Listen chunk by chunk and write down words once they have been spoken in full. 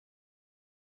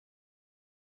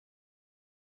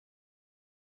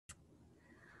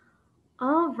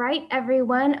All right,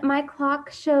 everyone. My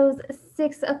clock shows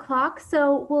 6 o'clock,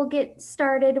 so we'll get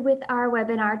started with our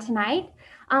webinar tonight.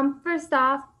 First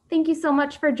off, thank you so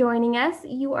much for joining us.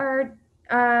 You are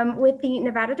with the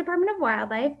Nevada Department of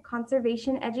Wildlife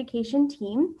Conservation Education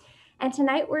team, and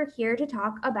tonight we're here to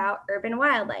talk about urban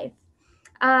wildlife.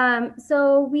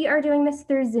 So we are doing this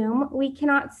through Zoom. We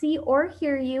cannot see or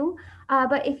hear you,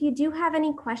 but if you do have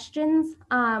any questions,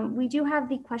 we do have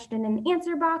the question and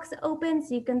answer box open,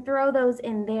 so you can throw those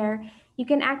in there. You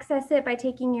can access it by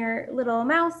taking your little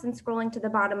mouse and scrolling to the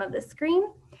bottom of the screen.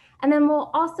 And then we'll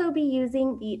also be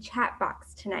using the chat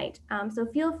box tonight. So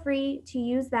feel free to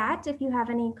use that if you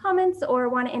have any comments or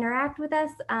want to interact with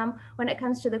us when it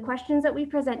comes to the questions that we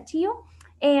present to you.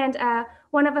 And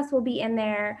one of us will be in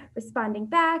there responding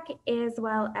back, as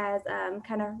well as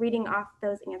kind of reading off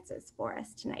those answers for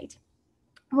us tonight.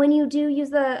 When you do use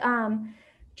the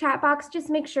chat box, just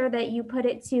make sure that you put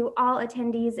it to all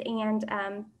attendees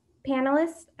and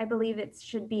panelists. I believe it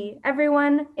should be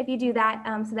everyone if you do that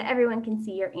so that everyone can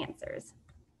see your answers.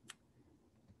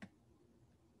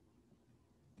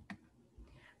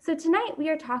 So tonight we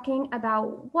are talking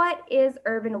about what is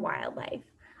urban wildlife.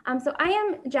 So I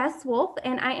am Jess Wolf,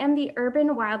 and I am the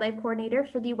Urban Wildlife Coordinator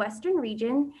for the Western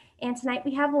Region. And tonight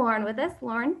we have Lauren with us.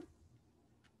 Lauren.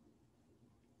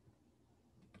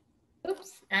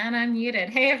 Oops, and I'm muted.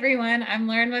 Hey everyone, I'm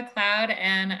Lauren McLeod,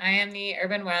 and I am the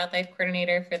Urban Wildlife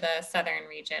Coordinator for the Southern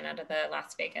Region out of the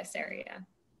Las Vegas area.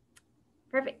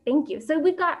 Perfect, thank you. So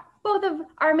we've got both of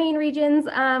our main regions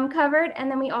covered, and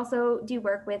then we also do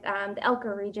work with the Elko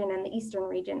region and the Eastern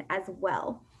region as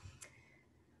well.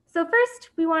 So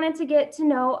first, we wanted to get to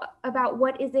know about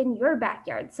what is in your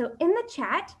backyard. So in the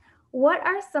chat, what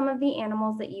are some of the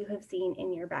animals that you have seen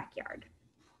in your backyard?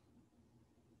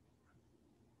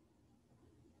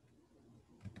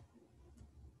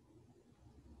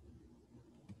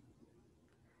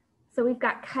 So we've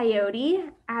got coyote,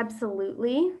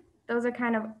 absolutely. Those are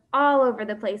kind of all over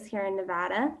the place here in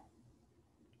Nevada.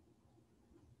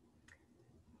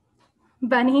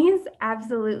 Bunnies,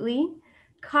 absolutely.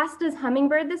 Costa's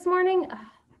hummingbird this morning, oh,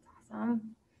 that's awesome.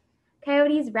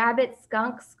 Coyotes, rabbits,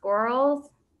 skunks, squirrels,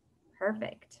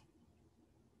 perfect.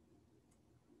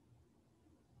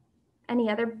 Any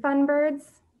other fun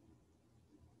birds?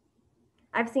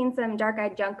 I've seen some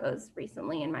dark-eyed juncos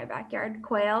recently in my backyard.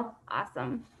 Quail,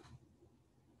 awesome.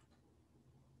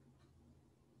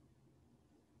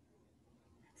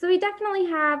 So we definitely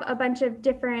have a bunch of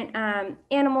different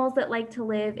animals that like to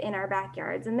live in our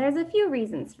backyards, and there's a few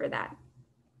reasons for that.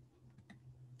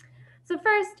 So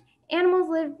first, animals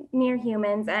live near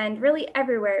humans and really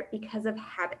everywhere because of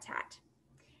habitat.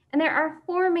 And there are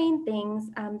four main things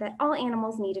that all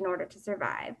animals need in order to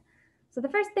survive. So the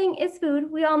first thing is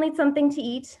food. We all need something to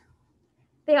eat.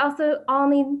 They also all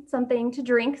need something to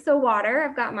drink, so water.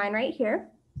 I've got mine right here.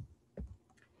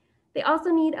 They also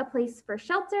need a place for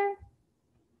shelter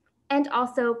and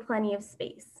also plenty of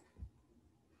space.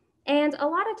 And a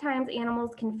lot of times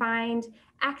animals can find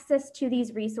access to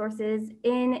these resources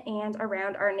in and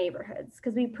around our neighborhoods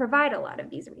because we provide a lot of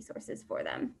these resources for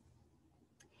them.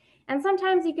 And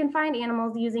sometimes you can find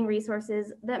animals using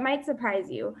resources that might surprise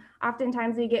you.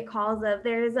 Oftentimes we get calls of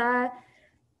there's a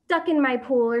duck in my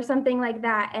pool or something like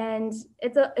that, and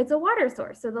it's a water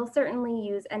source, so they'll certainly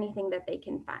use anything that they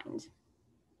can find.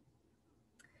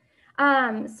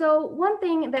 So one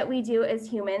thing that we do as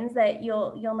humans that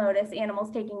you'll notice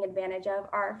animals taking advantage of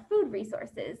are food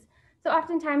resources. So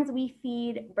oftentimes we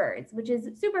feed birds, which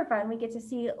is super fun. We get to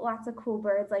see lots of cool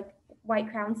birds like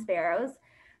white-crowned sparrows.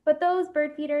 But those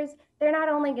bird feeders, they're not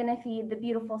only going to feed the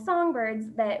beautiful songbirds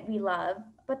that we love,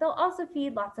 but they'll also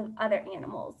feed lots of other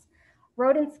animals.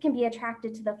 Rodents can be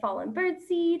attracted to the fallen bird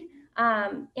seed.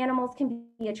 Animals can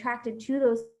be attracted to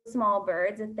those small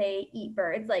birds if they eat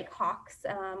birds like hawks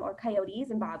or coyotes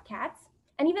and bobcats.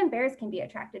 And even bears can be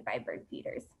attracted by bird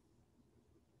feeders.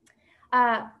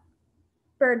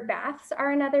 Bird baths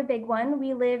are another big one.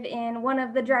 We live in one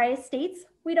of the driest states.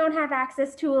 We don't have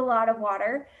access to a lot of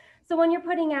water. So when you're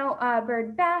putting out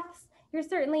bird baths, you're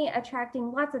certainly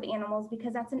attracting lots of animals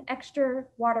because that's an extra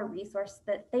water resource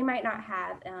that they might not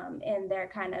have in their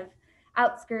kind of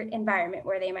outskirt environment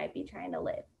where they might be trying to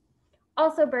live.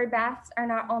 Also, bird baths are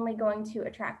not only going to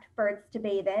attract birds to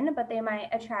bathe in, but they might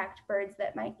attract birds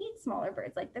that might eat smaller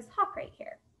birds like this hawk right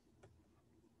here.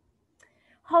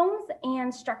 Homes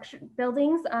and structured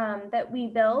buildings that we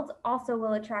build also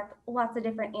will attract lots of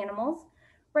different animals.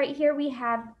 right here we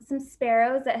have some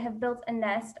sparrows that have built a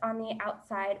nest on the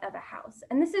outside of a house.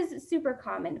 And this is super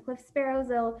common. Cliff sparrows,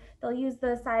 they'll use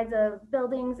the sides of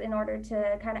buildings in order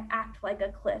to kind of act like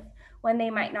a cliff when they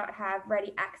might not have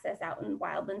ready access out in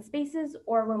wildland spaces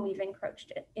or when we've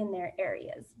encroached in their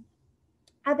areas.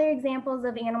 Other examples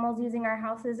of animals using our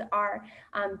houses are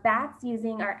bats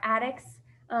using our attics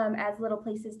as little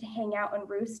places to hang out and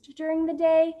roost during the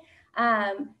day.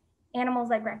 Animals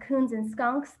like raccoons and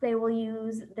skunks, they will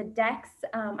use the decks,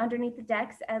 underneath the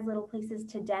decks, as little places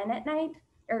to den at night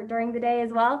or during the day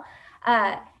as well.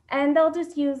 And they'll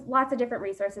just use lots of different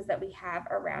resources that we have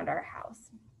around our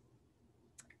house.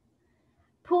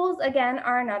 Pools, again,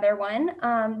 are another one.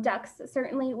 Ducks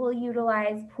certainly will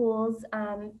utilize pools,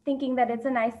 thinking that it's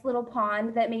a nice little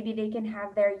pond that maybe they can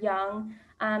have their young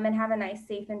and have a nice,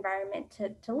 safe environment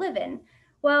to live in.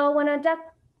 Well, when a duck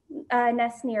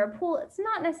nests near a pool, it's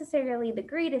not necessarily the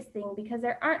greatest thing because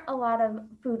there aren't a lot of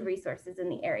food resources in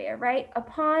the area, right? A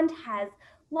pond has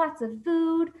lots of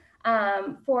food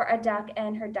for a duck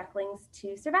and her ducklings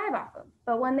to survive off of.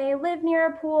 But when they live near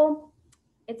a pool,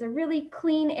 it's a really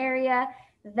clean area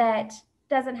that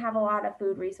doesn't have a lot of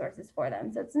food resources for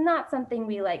them. So it's not something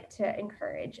we like to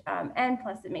encourage. And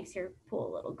plus it makes your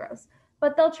pool a little gross,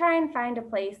 but they'll try and find a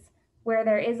place where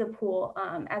there is a pool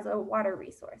as a water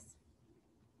resource.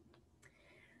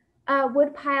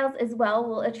 Wood piles as well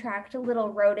will attract little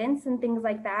rodents and things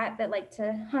like that that like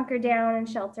to hunker down and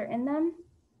shelter in them.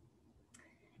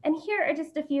 And here are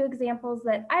just a few examples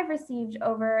that I've received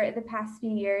over the past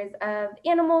few years of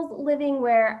animals living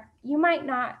where you might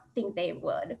not think they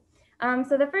would.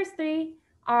 So the first three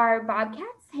are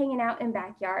bobcats hanging out in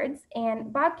backyards,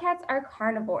 and bobcats are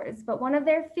carnivores, but one of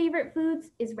their favorite foods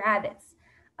is rabbits.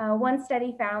 One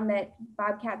study found that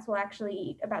bobcats will actually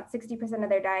eat about 60% of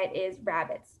their diet is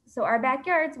rabbits. So our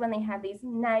backyards, when they have these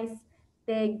nice,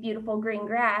 big, beautiful green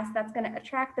grass, that's going to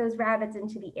attract those rabbits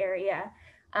into the area,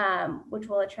 which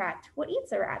will attract what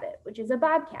eats a rabbit, which is a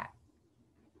bobcat.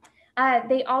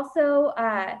 They also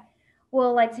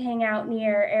will like to hang out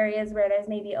near areas where there's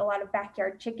maybe a lot of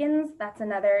backyard chickens. That's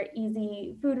another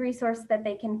easy food resource that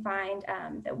they can find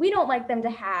that we don't like them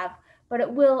to have, but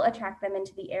it will attract them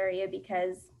into the area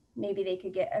because maybe they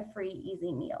could get a free,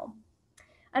 easy meal.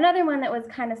 Another one that was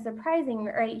kind of surprising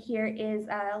right here is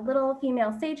a little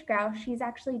female sage grouse. She's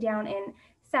actually down in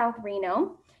South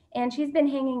Reno, and she's been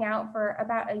hanging out for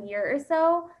about a year or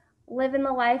so, living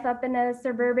the life up in a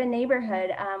suburban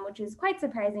neighborhood, which is quite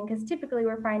surprising because typically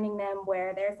we're finding them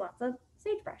where there's lots of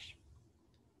sagebrush.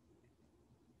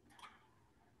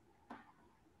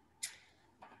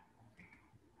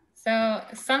 So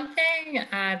something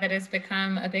that has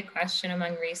become a big question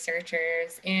among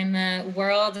researchers in the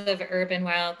world of urban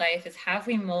wildlife is, have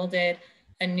we molded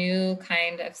a new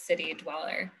kind of city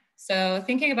dweller? So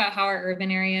thinking about how our urban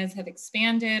areas have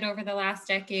expanded over the last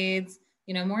decades,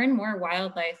 more and more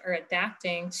wildlife are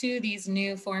adapting to these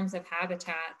new forms of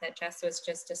habitat that Jess was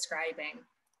just describing.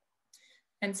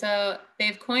 And so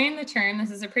they've coined the term, this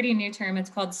is a pretty new term, it's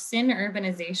called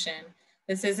synurbanization.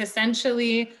 This is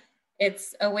essentially,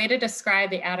 it's a way to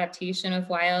describe the adaptation of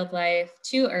wildlife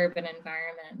to urban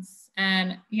environments.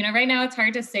 And right now it's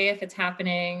hard to say if it's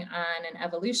happening on an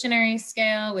evolutionary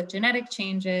scale with genetic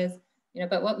changes,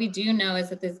 but what we do know is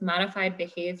that these modified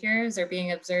behaviors are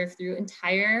being observed through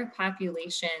entire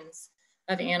populations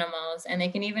of animals, and they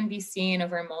can even be seen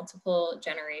over multiple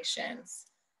generations.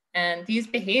 And these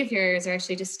behaviors are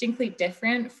actually distinctly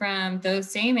different from those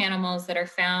same animals that are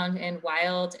found in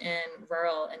wild and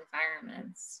rural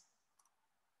environments.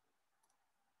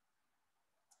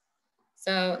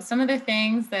 So some of the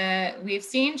things that we've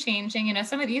seen changing,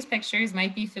 some of these pictures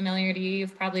might be familiar to you.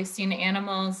 You've probably seen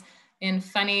animals in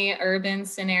funny urban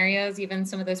scenarios, even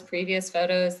some of those previous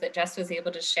photos that Jess was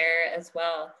able to share as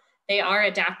well. They are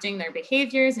adapting their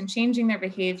behaviors and changing their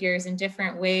behaviors in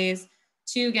different ways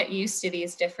to get used to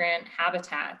these different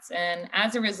habitats. And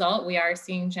as a result, we are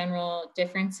seeing general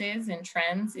differences and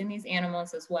trends in these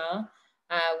animals as well.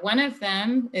 One of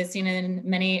them is seen in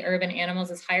many urban animals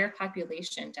is higher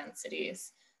population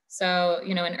densities. So,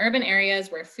 in urban areas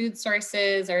where food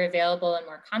sources are available in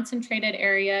more concentrated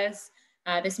areas,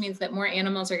 this means that more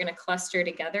animals are going to cluster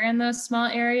together in those small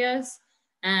areas.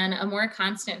 And a more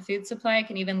constant food supply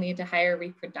can even lead to higher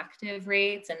reproductive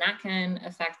rates, and that can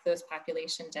affect those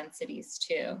population densities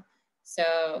too.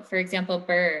 So, for example,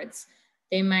 birds,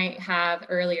 they might have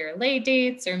earlier lay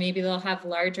dates, or maybe they'll have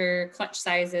larger clutch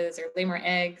sizes or lay more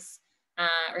eggs,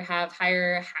 or have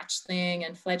higher hatchling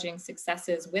and fledgling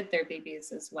successes with their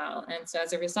babies as well. And so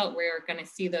as a result, we're going to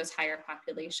see those higher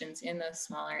populations in those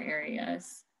smaller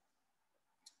areas.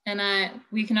 And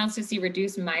we can also see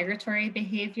reduced migratory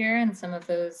behavior in some of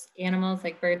those animals,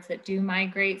 like birds that do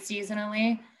migrate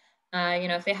seasonally.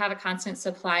 If they have a constant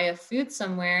supply of food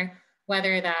somewhere,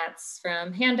 whether that's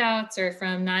from handouts or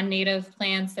from non-native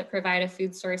plants that provide a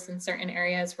food source in certain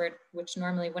areas which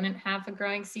normally wouldn't have a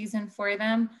growing season for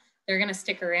them, they're going to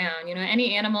stick around.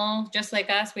 Any animal, just like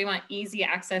us, we want easy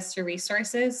access to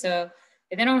resources. So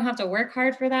if they don't have to work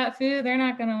hard for that food, they're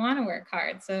not going to want to work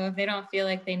hard. So if they don't feel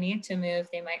like they need to move,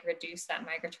 they might reduce that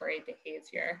migratory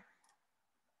behavior.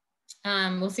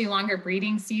 We'll see longer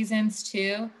breeding seasons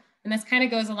too. And this kind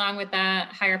of goes along with that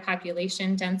higher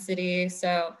population density.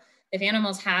 So if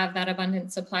animals have that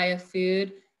abundant supply of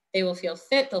food, they will feel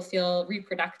fit, they'll feel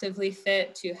reproductively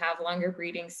fit to have longer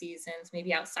breeding seasons,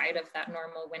 maybe outside of that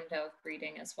normal window of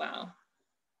breeding as well.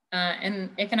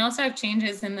 And it can also have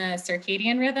changes in the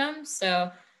circadian rhythm.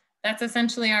 So that's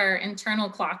essentially our internal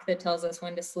clock that tells us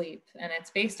when to sleep. And it's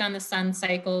based on the sun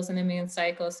cycles and the moon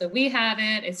cycles. So we have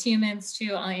it as humans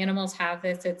too. All animals have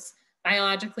this. It's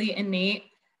biologically innate.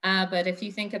 But if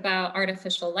you think about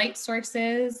artificial light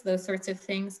sources, those sorts of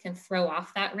things can throw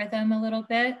off that rhythm a little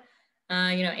bit.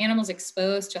 Animals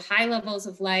exposed to high levels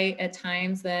of light at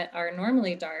times that are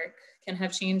normally dark can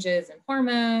have changes in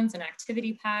hormones and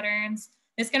activity patterns.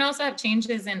 This can also have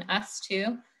changes in us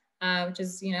too, which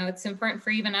is, it's important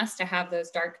for even us to have those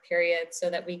dark periods so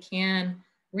that we can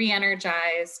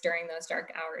re-energize during those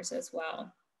dark hours as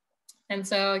well. And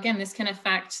so again, this can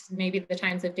affect maybe the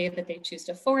times of day that they choose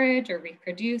to forage or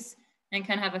reproduce, and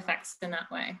can have effects in that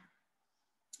way.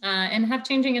 And have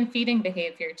changing in feeding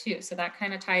behavior too. So that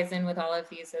kind of ties in with all of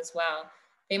these as well.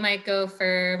 They might go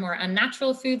for more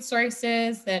unnatural food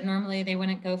sources that normally they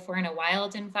wouldn't go for in a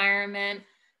wild environment,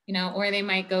 or they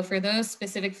might go for those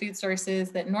specific food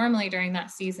sources that normally during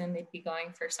that season, they'd be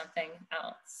going for something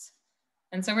else.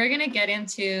 And so we're gonna get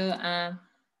into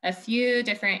a few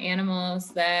different animals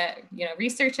that,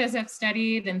 researchers have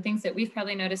studied and things that we've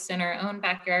probably noticed in our own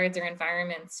backyards or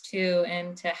environments too,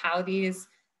 and to how these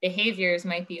behaviors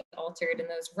might be altered in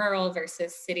those rural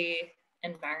versus city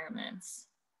environments.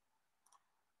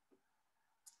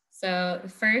 So the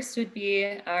first would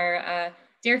be our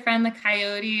dear friend, the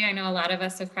coyote. I know a lot of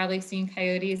us have probably seen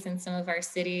coyotes in some of our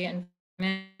city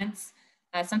environments.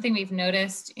 Something we've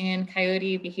noticed in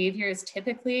coyote behavior is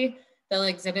typically they'll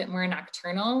exhibit more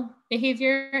nocturnal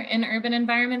behavior in urban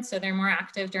environments. So they're more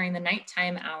active during the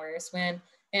nighttime hours, when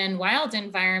in wild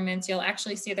environments, you'll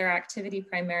actually see their activity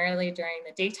primarily during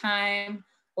the daytime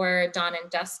or dawn and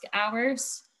dusk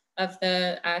hours of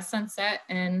the sunset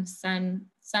and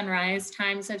sunrise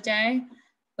times of day.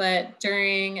 But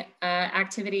during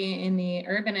activity in the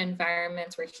urban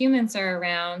environments where humans are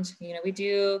around, we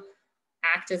do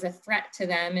act as a threat to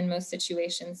them in most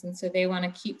situations. And so they want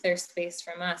to keep their space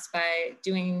from us by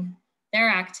doing their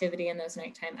activity in those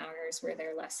nighttime hours where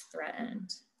they're less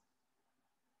threatened.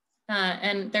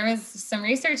 And there was some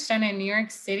research done in New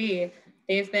York City.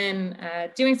 They've been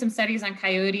doing some studies on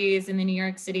coyotes in the New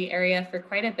York City area for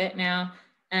quite a bit now,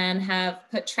 and have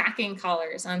put tracking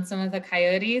collars on some of the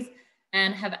coyotes,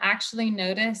 and have actually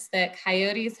noticed that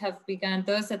coyotes have begun,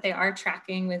 those that they are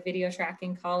tracking with video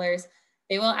tracking collars,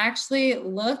 they will actually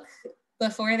look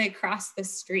before they cross the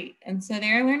street. And so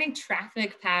they're learning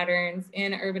traffic patterns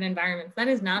in urban environments. That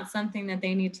is not something that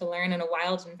they need to learn in a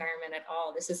wild environment at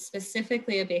all. This is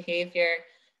specifically a behavior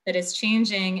that is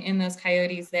changing in those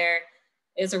coyotes there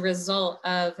as a result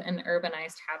of an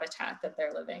urbanized habitat that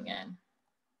they're living in.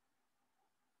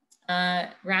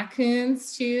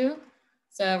 Raccoons too.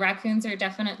 So raccoons are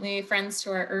definitely friends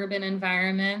to our urban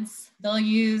environments. They'll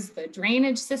use the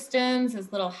drainage systems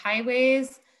as little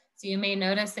highways. So you may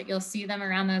notice that you'll see them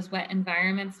around those wet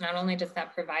environments. Not only does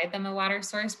that provide them a water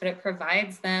source, but it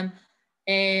provides them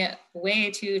a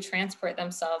way to transport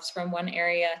themselves from one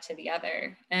area to the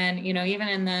other. And even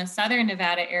in the southern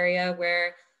Nevada area,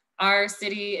 where our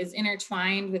city is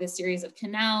intertwined with a series of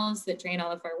canals that drain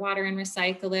all of our water and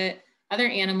recycle it, other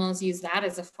animals use that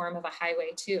as a form of a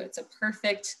highway too. It's a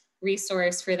perfect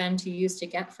resource for them to use to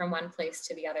get from one place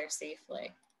to the other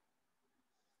safely.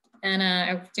 And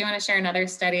I do want to share another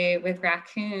study with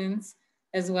raccoons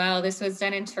as well. This was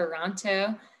done in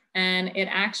Toronto, and it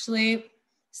actually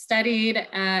studied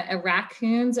a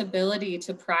raccoon's ability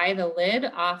to pry the lid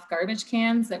off garbage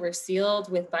cans that were sealed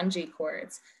with bungee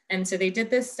cords. And so they did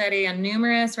this study on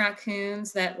numerous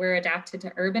raccoons that were adapted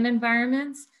to urban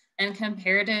environments, and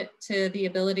compared it to the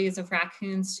abilities of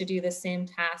raccoons to do the same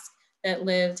task that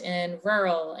lived in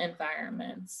rural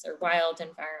environments or wild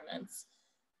environments.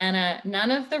 And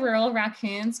none of the rural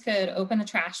raccoons could open the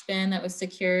trash bin that was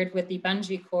secured with the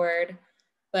bungee cord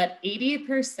but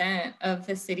 80% of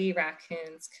the city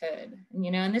raccoons could.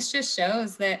 And this just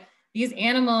shows that these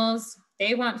animals,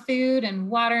 they want food and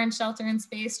water and shelter and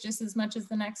space just as much as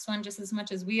the next one, just as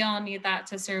much as we all need that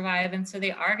to survive. And so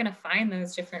they are going to find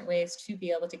those different ways to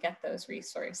be able to get those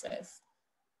resources.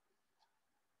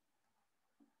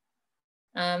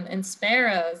 And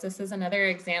sparrows, this is another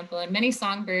example, and many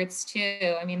songbirds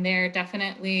too. I mean, they're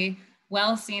definitely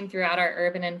well seen throughout our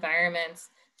urban environments.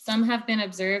 Some have been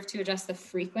observed to adjust the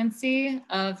frequency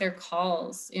of their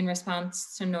calls in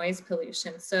response to noise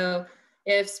pollution. So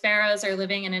if sparrows are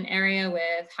living in an area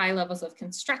with high levels of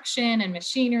construction and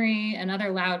machinery and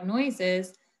other loud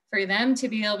noises, for them to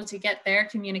be able to get their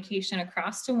communication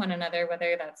across to one another,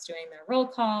 whether that's doing their roll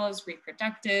calls,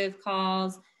 reproductive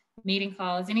calls, mating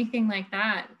calls, anything like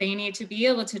that, they need to be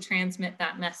able to transmit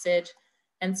that message.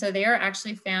 And so they are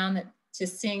actually found that to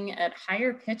sing at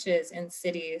higher pitches in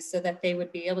cities so that they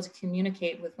would be able to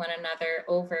communicate with one another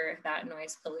over that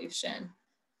noise pollution.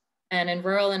 And in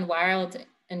rural and wild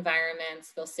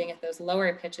environments, they'll sing at those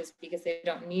lower pitches because they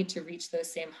don't need to reach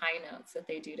those same high notes that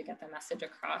they do to get the message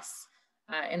across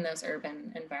in those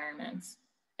urban environments.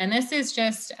 And this is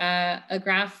just a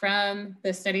graph from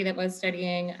the study that was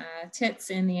studying tits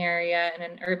in the area, in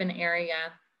an urban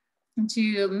area,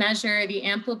 to measure the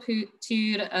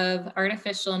amplitude of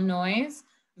artificial noise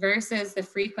versus the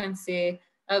frequency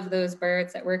of those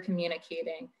birds that were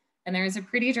communicating. And there's a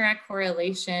pretty direct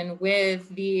correlation with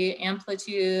the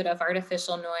amplitude of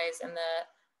artificial noise and the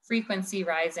frequency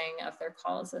rising of their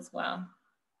calls as well.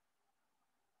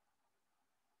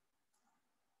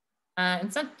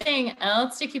 And something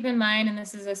else to keep in mind, and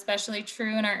this is especially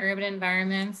true in our urban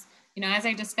environments, as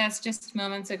I discussed just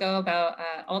moments ago about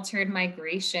altered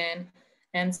migration.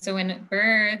 And so when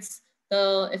birds,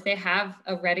 if they have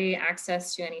a ready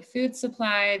access to any food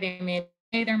supply, they may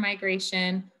delay their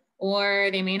migration, or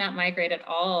they may not migrate at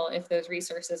all if those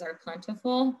resources are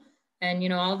plentiful.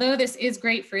 And although this is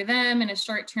great for them in a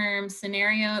short-term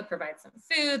scenario, it provides them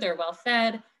food, they're well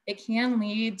fed, it can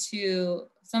lead to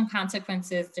some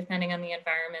consequences depending on the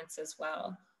environments as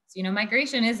well. So,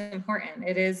 migration is important.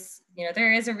 It is,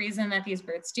 there is a reason that these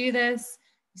birds do this.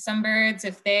 Some birds,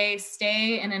 if they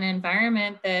stay in an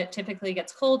environment that typically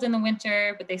gets cold in the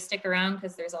winter, but they stick around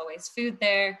because there's always food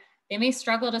there, they may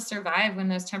struggle to survive when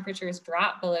those temperatures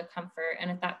drop below comfort.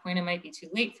 And at that point, it might be too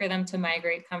late for them to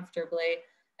migrate comfortably,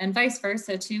 and vice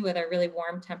versa too, with our really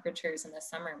warm temperatures in the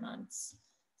summer months.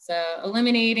 So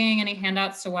eliminating any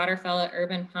handouts to waterfowl at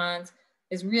urban ponds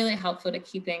is really helpful to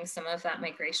keeping some of that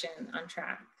migration on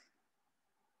track.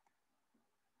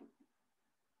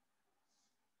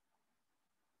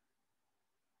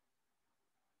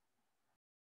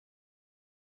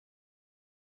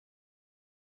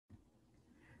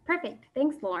 Perfect,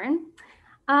 thanks, Lauren.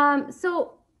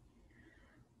 So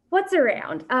what's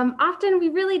around? Often we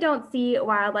really don't see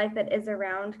wildlife that is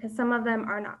around because some of them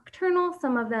are nocturnal,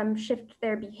 some of them shift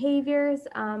their behaviors,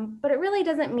 but it really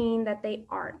doesn't mean that they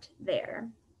aren't there.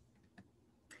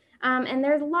 And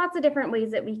there's lots of different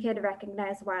ways that we could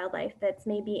recognize wildlife that's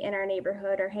maybe in our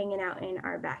neighborhood or hanging out in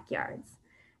our backyards.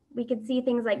 We could see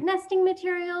things like nesting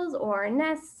materials or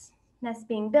nests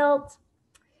being built,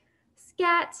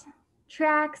 scat,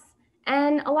 tracks,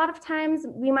 and a lot of times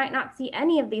we might not see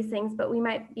any of these things, but we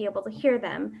might be able to hear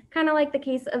them. Kind of like the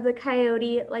case of the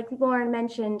coyote, like Lauren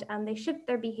mentioned, they shift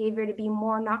their behavior to be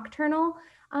more nocturnal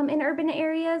in urban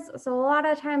areas. So a lot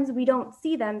of times we don't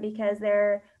see them because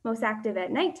they're most active at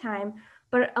nighttime,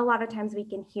 but a lot of times we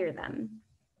can hear them.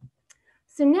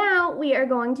 So now we are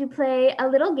going to play a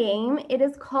little game. It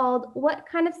is called What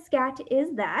Kind of Scat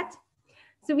Is That?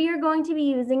 So we are going to be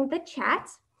using the chat.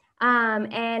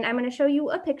 And I'm going to show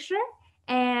you a picture.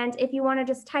 And if you want to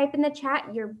just type in the chat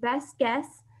your best guess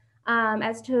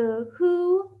as to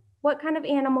what kind of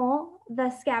animal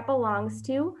the scat belongs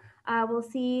to, we'll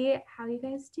see how you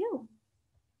guys do.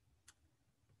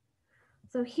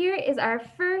 So here is our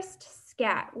first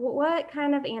scat. What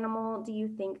kind of animal do you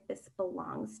think this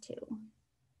belongs to?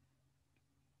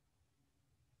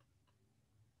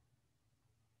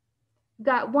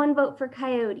 Got one vote for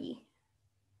coyote.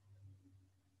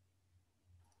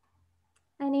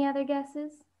 Any other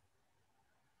guesses?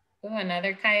 Oh,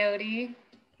 another coyote.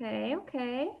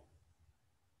 Okay.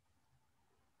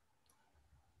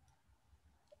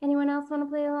 Anyone else want to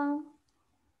play along?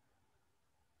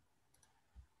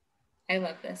 I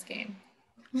love this game.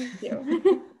 Me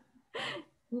too.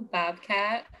 Ooh,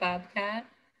 bobcat.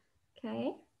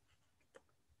 Okay.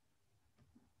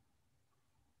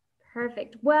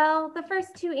 Perfect. Well, the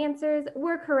first two answers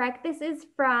were correct. This is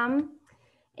from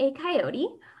a coyote.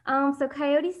 So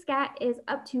coyote scat is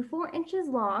up to 4 inches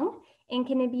long, and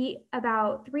can be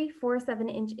about 3/4 of an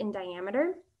inch in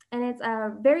diameter. And it's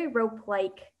a very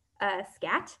rope-like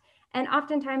scat. And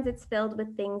oftentimes it's filled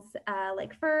with things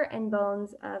like fur and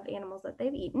bones of animals that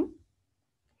they've eaten.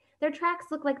 Their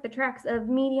tracks look like the tracks of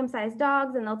medium-sized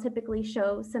dogs, and they'll typically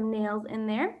show some nails in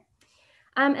there.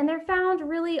 And they're found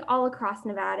really all across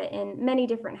Nevada in many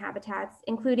different habitats,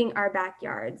 including our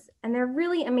backyards. And they're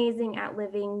really amazing at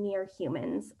living near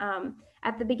humans.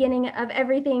 At the beginning of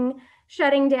everything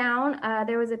shutting down,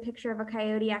 there was a picture of a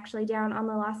coyote actually down on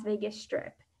the Las Vegas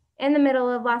Strip, in the middle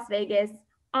of Las Vegas,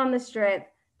 on the Strip,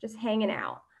 just hanging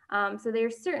out. So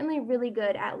they're certainly really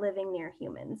good at living near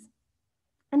humans.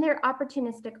 And they're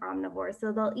opportunistic omnivores,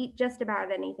 so they'll eat just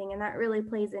about anything, and that really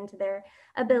plays into their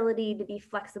ability to be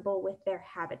flexible with their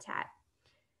habitat.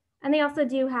 And they also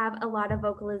do have a lot of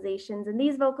vocalizations, and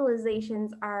these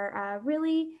vocalizations are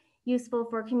really useful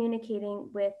for communicating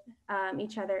with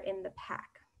each other in the pack.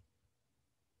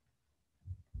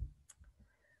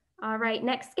 All right,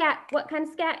 next scat. What kind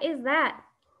of scat is that?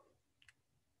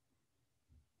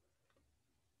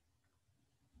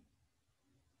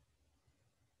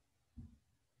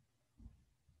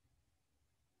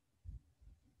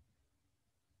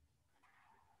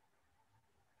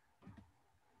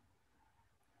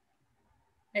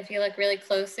 If you look really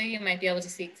closely, you might be able to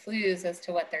see clues as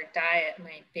to what their diet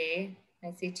might be.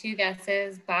 I see 2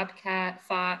 guesses: bobcat,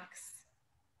 fox.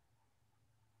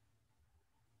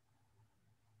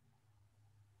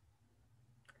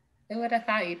 Who would have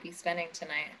thought you'd be spending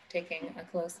tonight taking a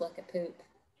close look at poop?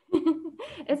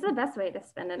 It's the best way to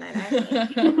spend a night, I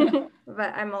think.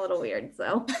 But I'm a little weird,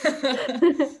 so.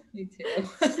 Me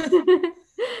too.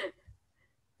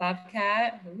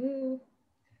 Bobcat. Ooh.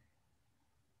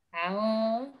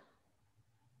 Owl.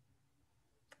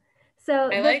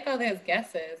 So I like all those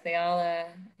guesses. They all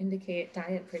indicate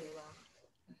diet pretty well.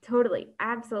 Totally,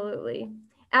 absolutely.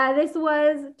 This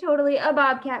was totally a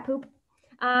bobcat poop.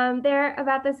 They're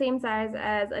about the same size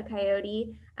as a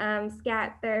coyote.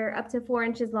 Scat, they're up to 4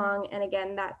 inches long, and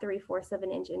again, that 3/4 of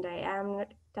an inch in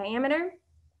diameter.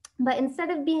 But instead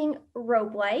of being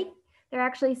rope-like, they're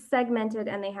actually segmented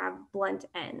and they have blunt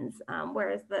ends,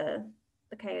 whereas the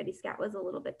coyote scat was a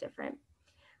little bit different.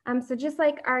 So just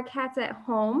like our cats at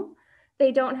home, they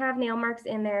don't have nail marks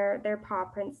in their paw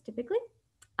prints typically.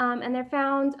 And they're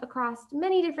found across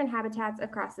many different habitats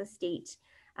across the state.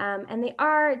 And they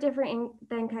are different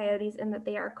than coyotes in that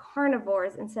they are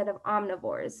carnivores instead of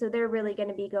omnivores. So they're really going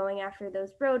to be going after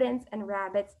those rodents and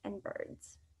rabbits and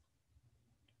birds.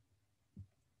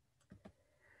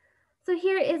 So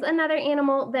here is another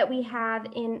animal that we have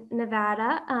in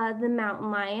Nevada, the mountain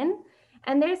lion.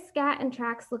 And their scat and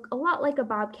tracks look a lot like a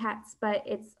bobcat's, but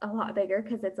it's a lot bigger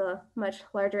because it's a much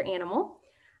larger animal.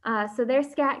 So their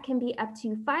scat can be up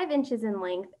to 5 inches in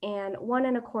length and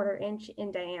 1¼ inch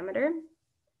in diameter.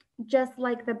 Just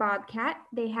like the bobcat,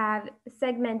 they have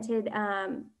segmented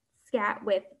scat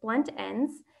with blunt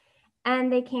ends,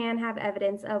 and they can have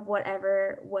evidence of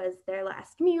whatever was their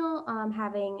last meal,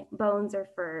 having bones or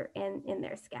fur in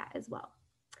their scat as well.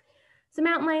 So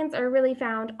mountain lions are really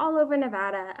found all over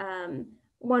Nevada.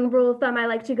 One rule of thumb I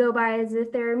like to go by is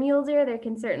if there are mule deer, there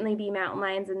can certainly be mountain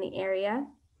lions in the area.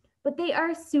 But they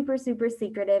are super, super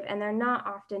secretive, and they're not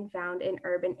often found in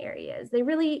urban areas. They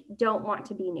really don't want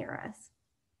to be near us.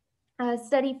 A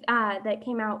study that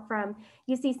came out from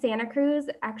UC Santa Cruz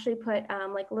actually put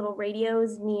like little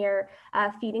radios near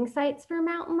feeding sites for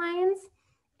mountain lions.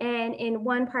 And in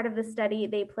one part of the study,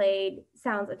 they played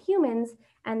sounds of humans,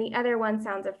 and the other one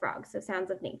sounds of frogs, so sounds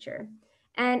of nature.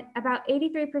 And about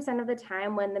 83% of the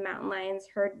time when the mountain lions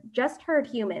just heard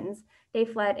humans, they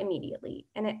fled immediately.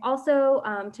 And it also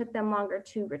took them longer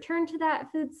to return to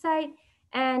that food site,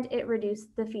 and it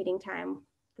reduced the feeding time,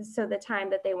 so the time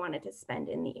that they wanted to spend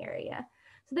in the area.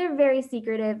 So they're very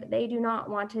secretive. They do not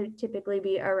want to typically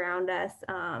be around us,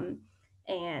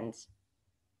 and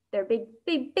they're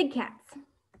big cats.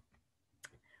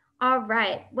 All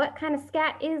right, what kind of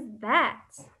scat is that?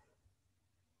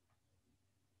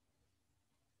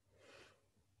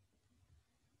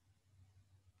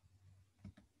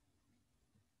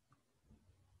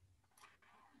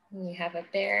 We have a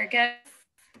bear guess.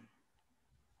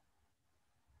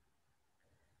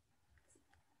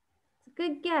 It's a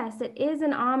good guess. It is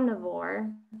an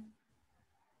omnivore.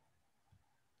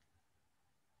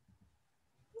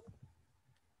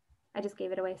 I just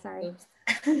gave it away, sorry.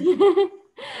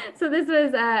 So this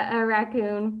was a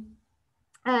raccoon.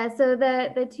 So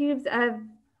the tubes of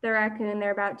the raccoon,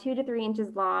 they're about 2 to 3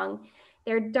 inches long.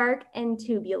 They're dark and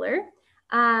tubular.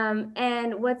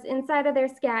 And what's inside of their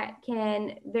scat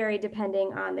can vary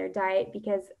depending on their diet,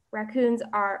 because raccoons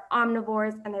are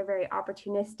omnivores and they're very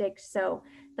opportunistic. So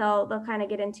they'll kind of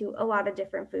get into a lot of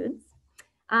different foods.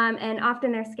 And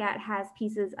often their scat has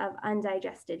pieces of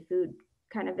undigested food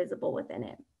kind of visible within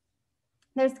it.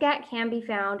 Their scat can be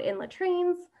found in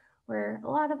latrines, where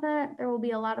there will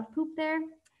be a lot of poop there.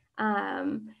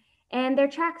 And their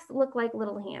tracks look like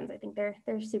little hands. I think they're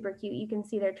super cute. You can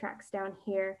see their tracks down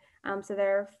here. So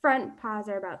their front paws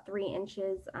are about 3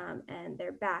 inches and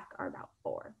their back are about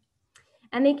 4.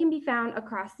 And they can be found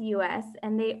across the US,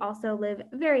 and they also live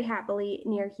very happily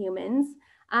near humans.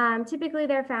 Typically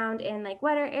they're found in like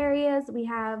wetter areas.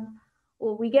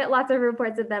 We get lots of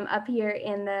reports of them up here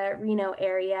in the Reno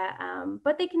area,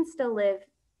 but they can still live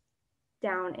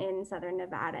down in southern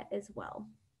Nevada as well.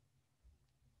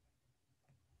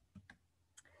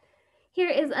 Here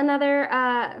is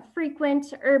another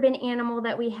frequent urban animal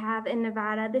that we have in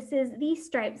Nevada. This is the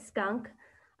striped skunk.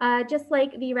 Just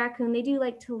like the raccoon, they do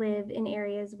like to live in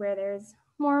areas where there's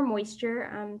more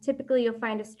moisture. Typically, you'll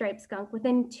find a striped skunk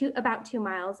within about 2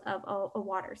 miles of a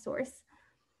water source.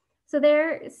 So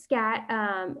their scat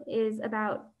is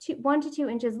about 1 to 2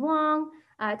 inches long,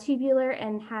 tubular,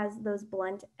 and has those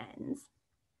blunt ends.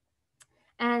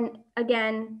 And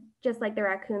again, just like the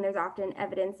raccoon, there's often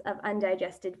evidence of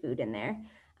undigested food in there.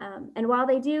 And while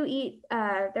they do eat,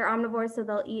 they're omnivores, so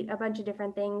they'll eat a bunch of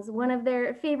different things. One of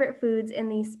their favorite foods in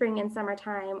the spring and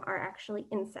summertime are actually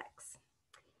insects.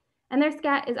 And their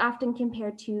scat is often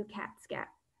compared to cat scat.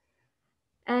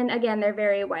 And again, they're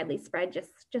very widely spread,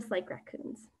 just like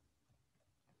raccoons.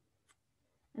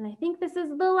 And I think this is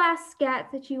the last scat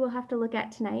that you will have to look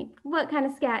at tonight. What kind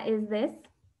of scat is this?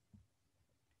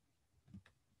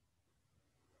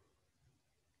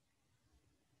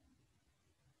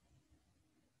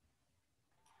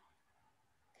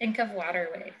 Think of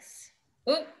waterways.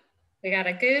 Oh, we got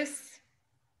a goose.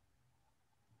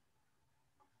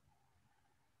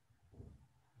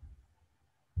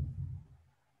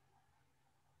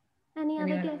 Any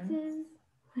other guesses?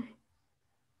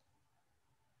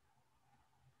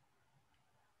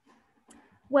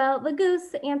 Well, the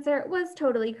goose answer was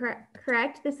totally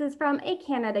correct. This is from a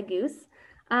Canada goose.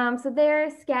 So their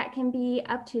scat can be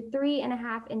up to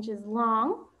 3.5 inches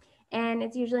long, and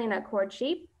it's usually in a cord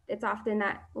shape. It's often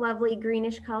that lovely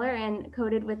greenish color and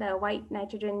coated with a white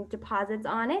nitrogen deposits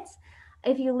on it.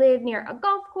 If you live near a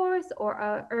golf course or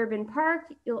an urban park,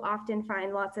 you'll often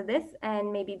find lots of this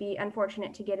and maybe be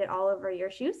unfortunate to get it all over your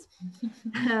shoes.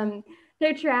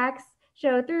 Their tracks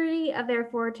show 3 of their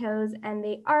 4 toes, and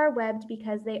they are webbed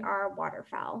because they are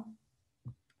waterfowl.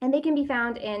 And they can be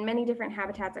found in many different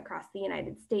habitats across the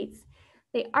United States.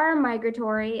 They are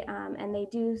migratory, and they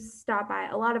do stop by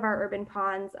a lot of our urban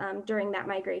ponds during that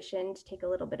migration to take a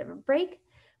little bit of a break.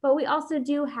 But we also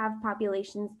do have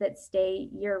populations that stay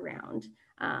year-round.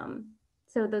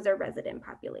 So those are resident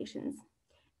populations.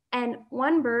 And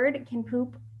one bird can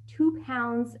poop 2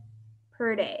 pounds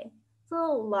per day. It's a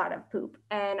lot of poop.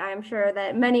 And I'm sure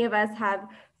that many of us have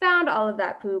found all of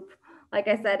that poop, like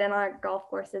I said, in our golf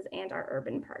courses and our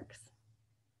urban parks.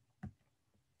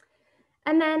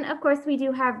 And then, of course, we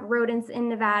do have rodents in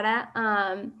Nevada.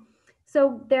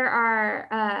 So there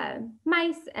are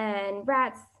mice and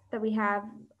rats that we have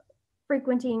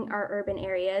frequenting our urban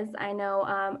areas. I know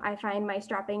I find mice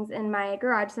droppings in my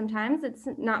garage sometimes. It's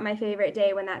not my favorite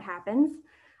day when that happens.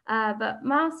 But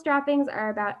mouse droppings are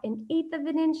about 1/8 of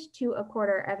an inch to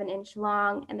 1/4 of an inch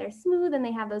long, and they're smooth and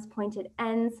they have those pointed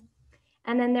ends.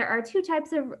 And then there are 2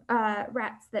 types of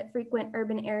rats that frequent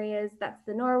urban areas. That's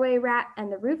the Norway rat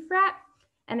and the roof rat.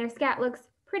 And their scat looks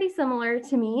pretty similar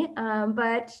to me,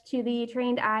 but to the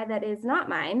trained eye that is not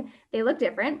mine, they look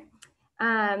different.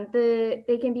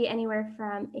 They can be anywhere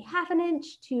from 1/2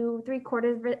 inch to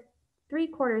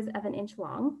 3/4 of an inch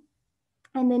long.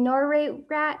 And the Norway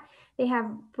rat, they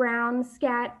have brown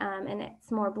scat and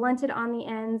it's more blunted on the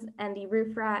ends, and the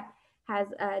roof rat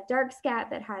has a dark scat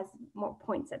that has more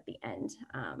points at the end.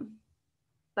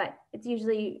 But it's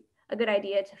usually a good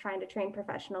idea to find a trained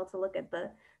professional to look at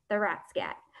the rat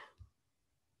scat.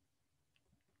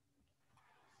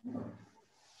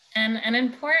 And an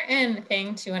important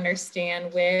thing to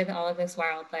understand with all of this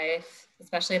wildlife,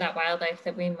 especially that wildlife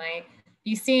that we might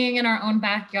be seeing in our own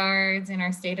backyards in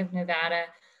our state of Nevada,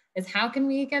 is how can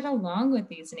we get along with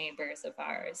these neighbors of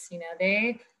ours? You know,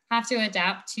 they have to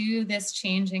adapt to this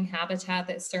changing habitat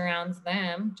that surrounds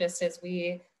them, just as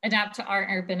we adapt to our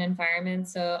urban environment.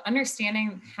 So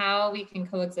understanding how we can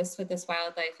coexist with this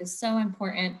wildlife is so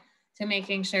important to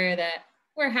making sure that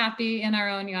we're happy in our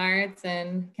own yards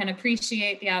and can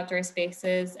appreciate the outdoor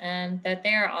spaces, and that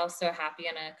they're also happy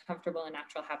in a comfortable and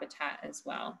natural habitat as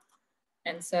well.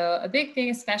 And so a big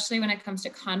thing, especially when it comes to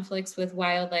conflicts with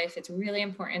wildlife, it's really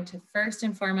important to first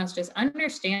and foremost just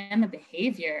understand the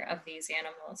behavior of these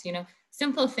animals.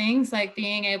 Simple things like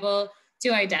being able to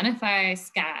identify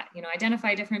scat,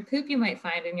 identify different poop you might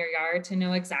find in your yard to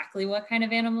know exactly what kind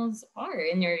of animals are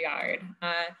in your yard.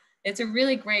 It's a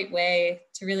really great way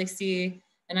to really see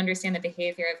and understand the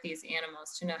behavior of these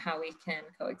animals to know how we can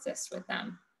coexist with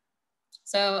them.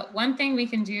 So one thing we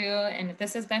can do, and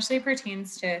this especially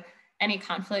pertains to any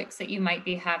conflicts that you might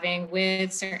be having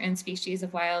with certain species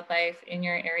of wildlife in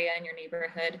your area, in your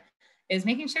neighborhood, is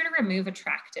making sure to remove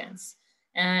attractants.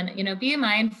 And be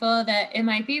mindful that it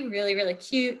might be really, really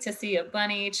cute to see a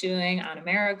bunny chewing on a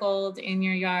marigold in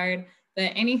your yard,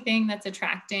 but anything that's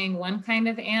attracting one kind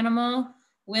of animal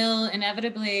will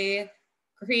inevitably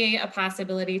create a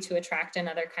possibility to attract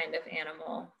another kind of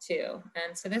animal too.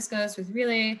 And so this goes with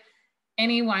really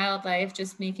any wildlife,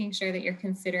 just making sure that you're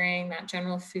considering that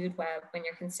general food web when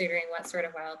you're considering what sort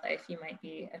of wildlife you might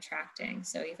be attracting.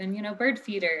 So even, bird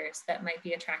feeders that might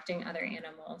be attracting other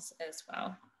animals as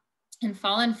well. And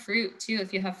fallen fruit too,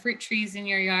 if you have fruit trees in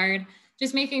your yard,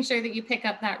 just making sure that you pick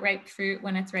up that ripe fruit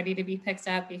when it's ready to be picked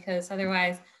up, because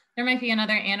otherwise there might be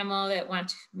another animal that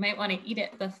might want to eat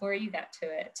it before you get to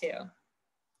it too.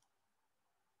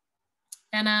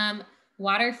 And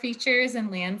water features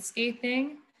and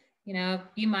landscaping,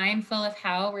 be mindful of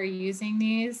how we're using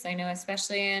these. I know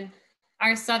especially in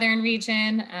our southern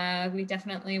region, we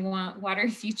definitely want water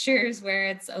features where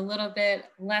it's a little bit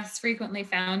less frequently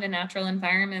found in natural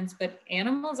environments, but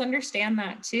animals understand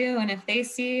that too. And if they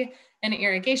see an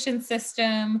irrigation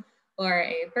system or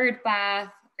a bird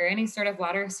bath or any sort of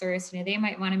water source, they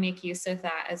might want to make use of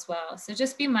that as well. So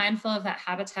just be mindful of that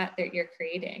habitat that you're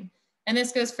creating. And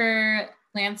this goes for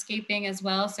landscaping as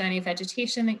well. So any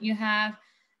vegetation that you have,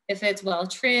 if it's well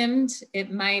trimmed,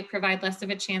 it might provide less of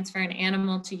a chance for an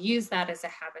animal to use that as a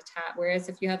habitat. Whereas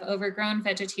if you have overgrown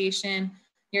vegetation,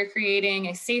 you're creating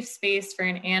a safe space for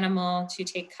an animal to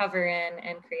take cover in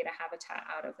and create a habitat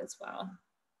out of as well.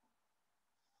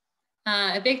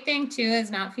 A big thing too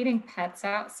is not feeding pets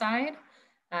outside.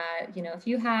 If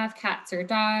you have cats or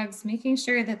dogs, making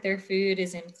sure that their food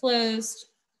is enclosed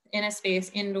in a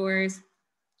space indoors,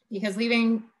 because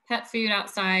leaving pet food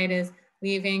outside is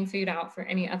leaving food out for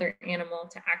any other animal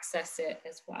to access it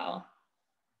as well.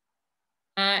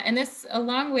 And this,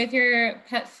 along with your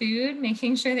pet food,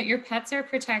 making sure that your pets are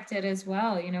protected as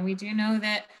well. We do know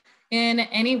that in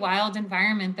any wild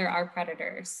environment, there are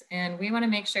predators, and we want to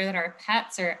make sure that our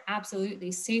pets are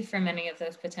absolutely safe from any of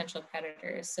those potential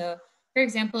predators. So for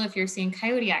example, if you're seeing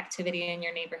coyote activity in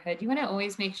your neighborhood, you want to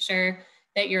always make sure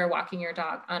that you're walking your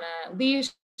dog on a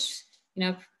leash,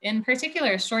 in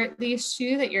particular, a short leash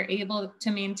too, that you're able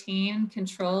to maintain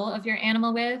control of your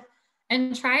animal with.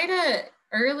 And try to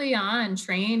early on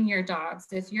train your dogs.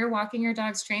 If you're walking your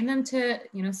dogs, train them to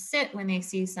sit when they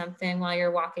see something while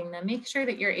you're walking them. Make sure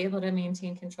that you're able to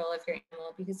maintain control of your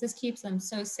animal, because this keeps them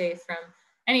so safe from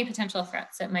any potential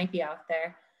threats that might be out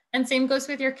there. And same goes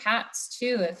with your cats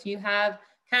too. If you have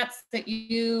cats that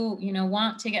you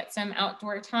want to get some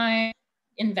outdoor time,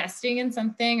 investing in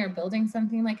something or building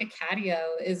something like a catio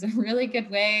is a really good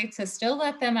way to still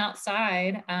let them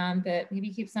outside, but maybe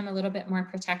keeps them a little bit more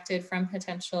protected from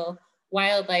potential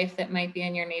wildlife that might be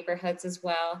in your neighborhoods as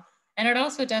well. And it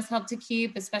also does help to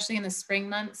keep, especially in the spring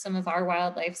months, some of our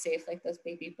wildlife safe, like those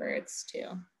baby birds too.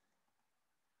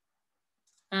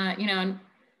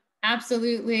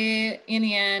 Absolutely, in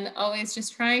the end, always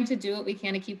just trying to do what we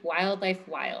can to keep wildlife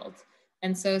wild.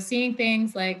 And so seeing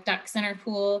things like ducks in our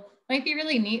pool might be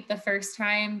really neat the first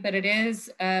time, but it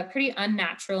is a pretty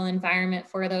unnatural environment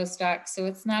for those ducks. So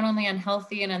it's not only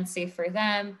unhealthy and unsafe for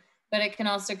them, but it can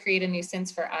also create a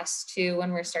nuisance for us too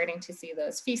when we're starting to see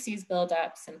those feces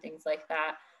buildups and things like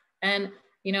that. And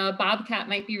a bobcat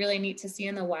might be really neat to see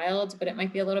in the wild, but it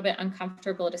might be a little bit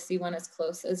uncomfortable to see one as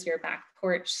close as your back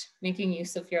porch, making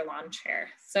use of your lawn chair.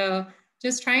 So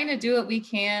just trying to do what we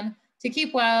can to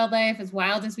keep wildlife as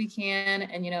wild as we can.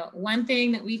 And one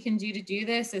thing that we can do to do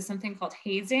this is something called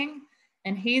hazing.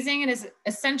 And hazing is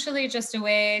essentially just a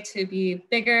way to be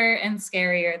bigger and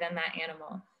scarier than that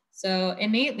animal. So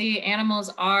innately,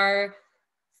 animals are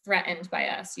threatened by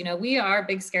us. We are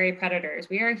big, scary predators.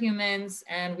 We are humans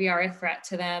and we are a threat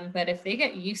to them. But if they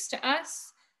get used to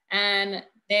us and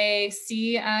they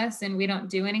see us and we don't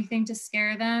do anything to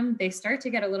scare them, they start to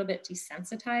get a little bit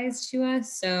desensitized to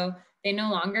us. So they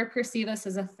no longer perceive us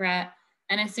as a threat.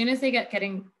 And as soon as they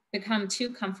become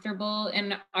too comfortable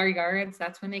in our yards,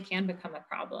 that's when they can become a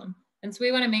problem. And so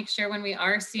we want to make sure when we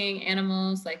are seeing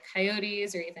animals like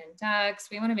coyotes or even ducks,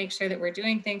 we want to make sure that we're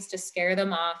doing things to scare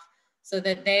them off so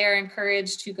that they are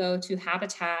encouraged to go to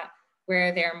habitat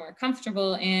where they're more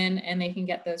comfortable in and they can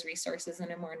get those resources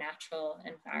in a more natural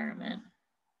environment.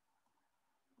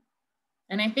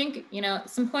 And I think,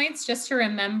 some points just to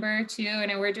remember too,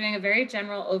 and we're doing a very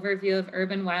general overview of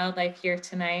urban wildlife here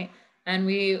tonight. And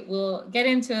we will get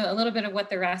into a little bit of what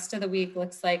the rest of the week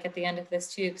looks like at the end of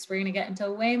this too, because we're going to get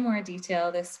into way more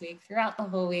detail this week throughout the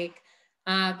whole week.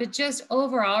 But just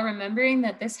overall, remembering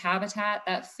that this habitat,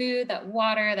 that food, that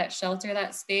water, that shelter,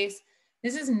 that space,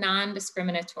 this is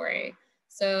non-discriminatory.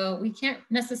 So we can't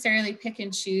necessarily pick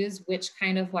and choose which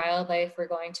kind of wildlife we're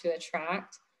going to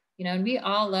attract. And we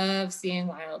all love seeing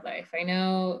wildlife. I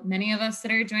know many of us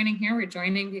that are joining here, we're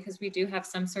joining because we do have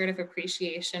some sort of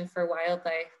appreciation for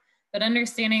wildlife. But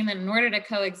understanding that in order to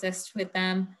coexist with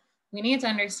them, we need to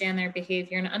understand their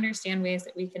behavior and understand ways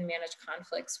that we can manage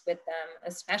conflicts with them,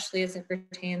 especially as it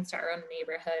pertains to our own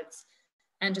neighborhoods,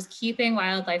 and just keeping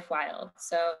wildlife wild.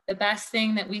 So the best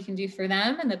thing that we can do for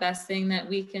them and the best thing that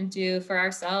we can do for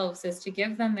ourselves is to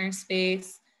give them their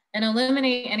space and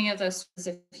eliminate any of those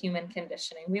of human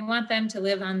conditioning. We want them to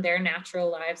live on their natural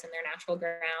lives and their natural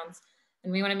grounds.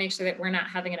 And we want to make sure that we're not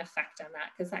having an effect on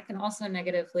that, because that can also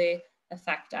negatively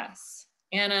affect us.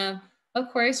 And of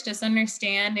course, just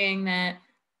understanding that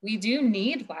we do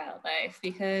need wildlife,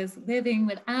 because living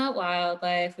without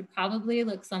wildlife would probably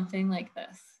look something like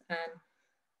this. And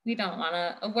we don't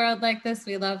want a world like this.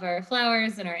 We love our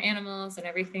flowers and our animals and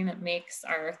everything that makes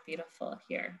our earth beautiful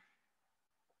here.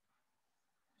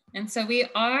 And so we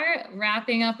are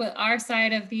wrapping up with our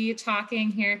side of the talking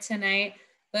here tonight,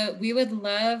 but we would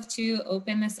love to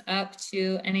open this up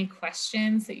to any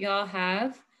questions that y'all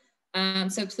have.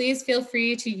 So please feel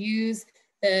free to use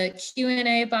the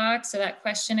Q&A box, so that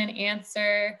question and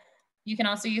answer. You can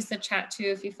also use the chat too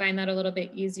if you find that a little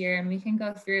bit easier, and we can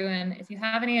go through. And if you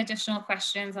have any additional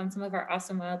questions on some of our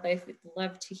awesome wildlife, we'd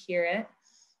love to hear it.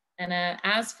 And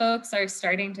as folks are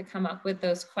starting to come up with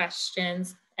those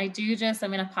questions, I'm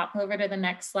going to pop over to the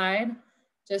next slide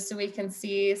just so we can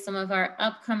see some of our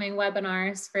upcoming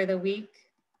webinars for the week.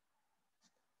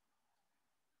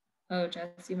 Oh, Jess,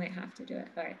 you might have to do it.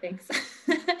 All right, thanks.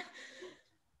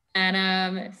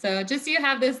 And so just so you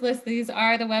have this list, these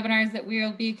are the webinars that we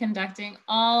will be conducting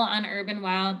all on urban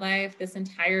wildlife this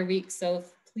entire week. So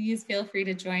please feel free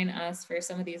to join us for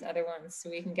some of these other ones so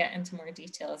we can get into more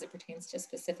detail as it pertains to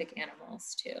specific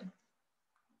animals too.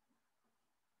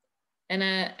 And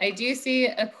I do see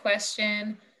a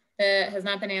question that has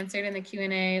not been answered in the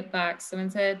Q&A box. Someone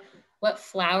said, what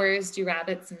flowers do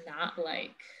rabbits not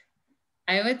like?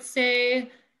 I would say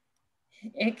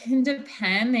it can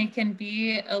depend. They can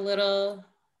be a little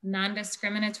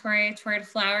non-discriminatory toward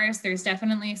flowers. There's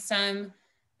definitely some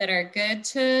that are good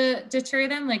to deter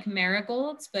them, like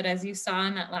marigolds. But as you saw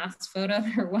in that last photo,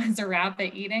 there was a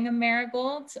rabbit eating a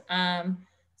marigold.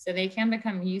 So they can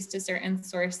become used to certain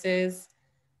sources.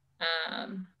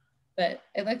 But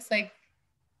it looks like,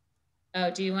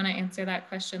 oh, do you want to answer that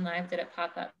question live? Did it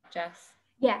pop up, Jess?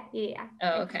 Yeah.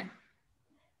 Oh, okay.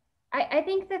 I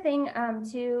think the thing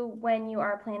too, when you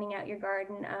are planning out your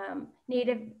garden,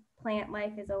 native plant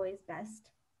life is always best.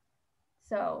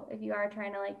 So if you are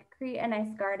trying to create a nice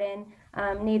garden,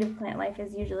 native plant life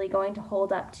is usually going to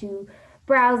hold up to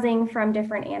browsing from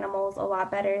different animals a lot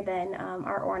better than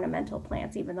our ornamental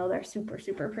plants, even though they're super,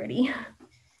 super pretty.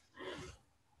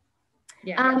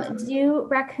 Yeah. Do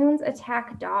raccoons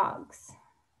attack dogs?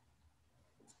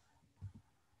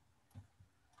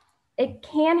 It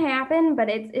can happen, but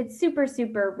it's super,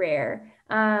 super rare.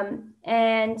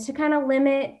 And to kind of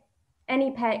limit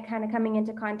any pet kind of coming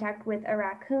into contact with a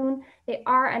raccoon, they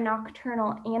are a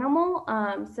nocturnal animal.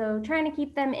 So trying to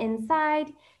keep them inside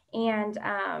and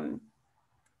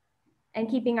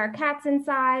keeping our cats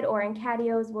inside or in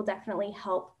catios will definitely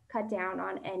help cut down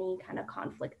on any kind of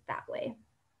conflict that way.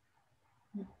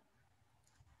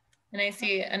 And I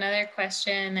see another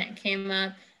question that came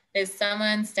up. Is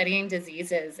someone studying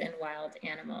diseases in wild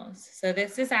animals? So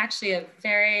this is actually a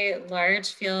very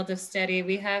large field of study.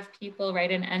 We have people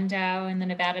right in NDOW in the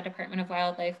Nevada Department of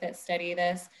Wildlife that study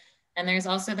this. And there's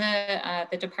also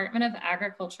the Department of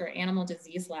Agriculture Animal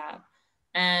Disease Lab.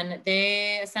 And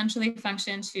they essentially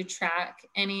function to track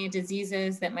any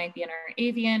diseases that might be in our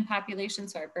avian population,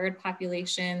 so our bird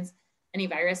populations, any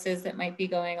viruses that might be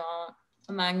going on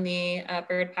among the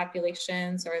bird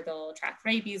populations, or they'll track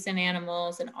rabies in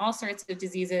animals and all sorts of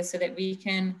diseases so that we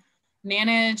can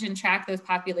manage and track those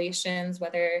populations,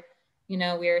 whether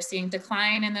we are seeing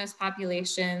decline in those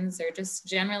populations or just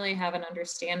generally have an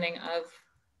understanding of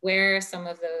where some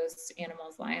of those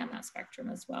animals lie on that spectrum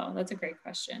as well. That's a great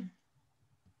question.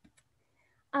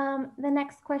 The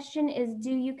next question is,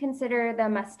 do you consider the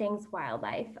Mustangs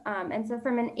wildlife? And so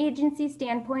from an agency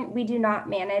standpoint, we do not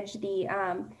manage the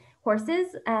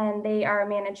horses, and they are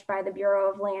managed by the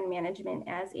Bureau of Land Management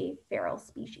as a feral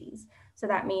species. So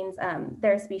that means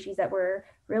they're species that were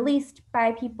released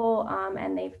by people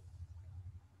and they've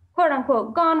quote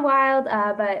unquote gone wild,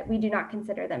 but we do not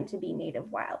consider them to be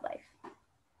native wildlife.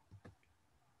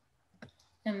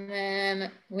 And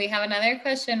then we have another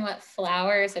question: what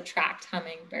flowers attract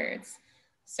hummingbirds?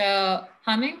 So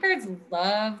hummingbirds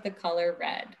love the color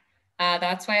red.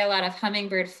 That's why a lot of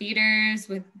hummingbird feeders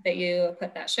that you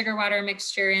put that sugar water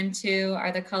mixture into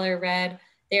are the color red.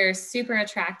 They're super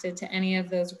attracted to any of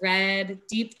those red,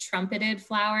 deep trumpeted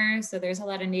flowers. So there's a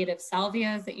lot of native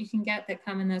salvias that you can get that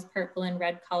come in those purple and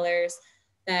red colors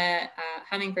that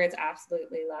hummingbirds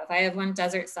absolutely love. I have one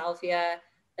desert salvia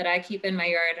that I keep in my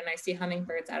yard, and I see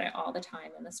hummingbirds at it all the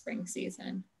time in the spring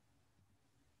season.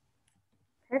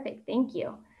 Perfect, thank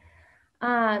you.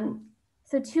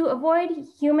 So to avoid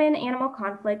human-animal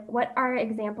conflict, what are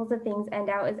examples of things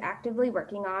NDOW is actively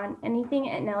working on? Anything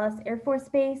at Nellis Air Force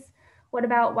Base? What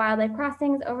about wildlife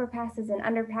crossings, overpasses, and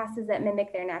underpasses that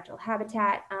mimic their natural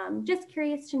habitat? Just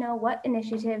curious to know what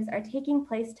initiatives are taking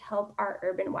place to help our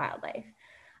urban wildlife.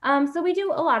 So we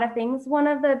do a lot of things. One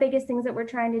of the biggest things that we're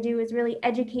trying to do is really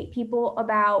educate people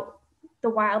about the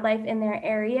wildlife in their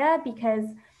area, because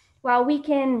while we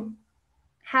can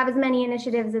have as many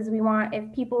initiatives as we want,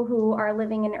 if people who are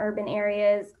living in urban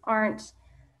areas aren't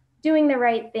doing the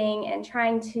right thing and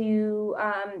trying to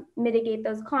mitigate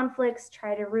those conflicts,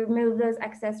 try to remove those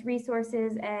excess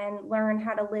resources and learn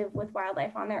how to live with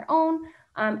wildlife on their own,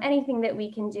 anything that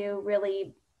we can do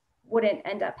really wouldn't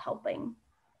end up helping.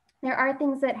 There are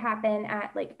things that happen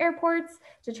at like airports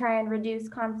to try and reduce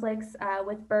conflicts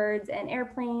with birds and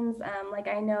airplanes. Like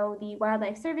I know the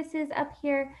wildlife services up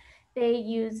here, they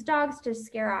use dogs to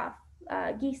scare off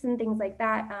geese and things like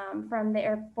that from the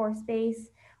Air Force Base.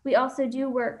 We also do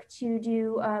work to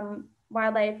do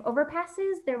wildlife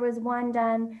overpasses. There was one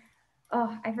done,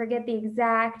 oh, I forget the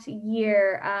exact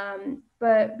year,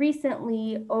 but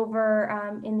recently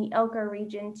over in the Elko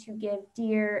region to give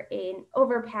deer an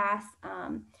overpass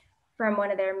from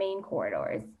one of their main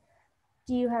corridors.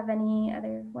 Do you have any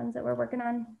other ones that we're working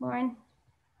on, Lauren?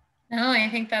 No, I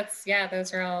think that's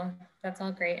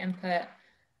all great input.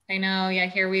 I know, yeah,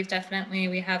 here we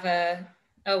have a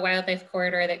wildlife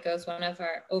corridor that goes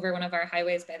over one of our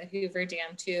highways by the Hoover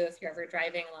Dam too, if you're ever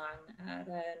driving along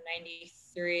the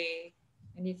 93,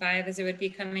 95 as it would be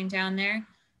coming down there.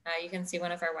 You can see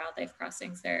one of our wildlife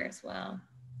crossings there as well.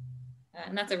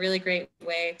 And that's a really great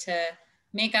way to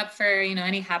make up for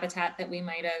any habitat that we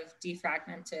might have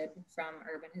defragmented from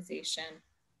urbanization.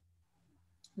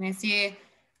 And I see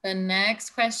the next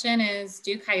question is,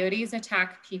 do coyotes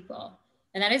attack people?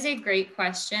 And that is a great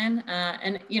question.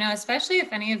 And especially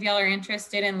if any of y'all are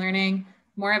interested in learning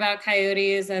more about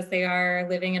coyotes as they are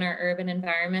living in our urban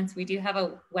environments, we do have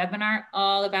a webinar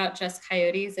all about just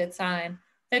coyotes. It's on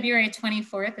February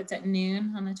 24th. It's at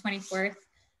noon on the 24th.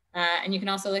 And you can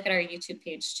also look at our YouTube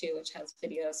page too, which has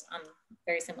videos on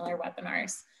very similar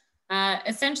webinars.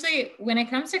 Essentially, when it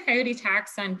comes to coyote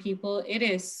attacks on people, it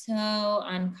is so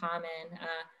uncommon.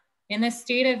 In the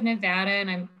state of Nevada, and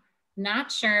I'm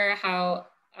not sure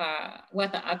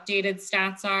what the updated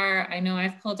stats are. I know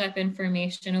I've pulled up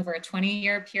information over a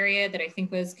 20-year period that I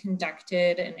think was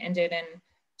conducted and ended in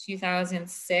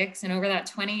 2006. And over that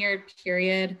 20-year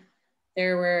period,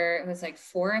 it was like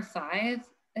 4 or 5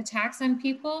 attacks on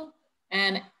people.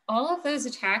 And all of those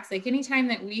attacks, like anytime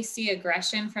that we see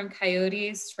aggression from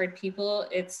coyotes toward people,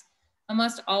 it's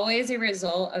almost always a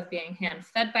result of being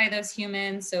hand-fed by those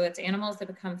humans. So it's animals that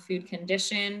become food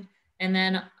conditioned. And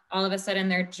then all of a sudden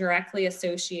they're directly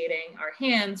associating our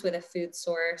hands with a food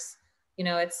source.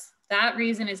 It's that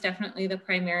reason is definitely the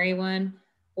primary one.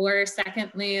 Or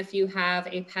secondly, if you have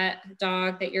a pet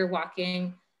dog that you're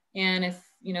walking, and if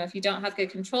you don't have good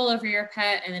control over your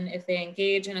pet, and then if they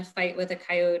engage in a fight with a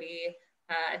coyote,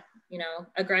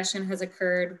 aggression has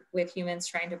occurred with humans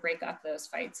trying to break up those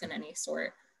fights in any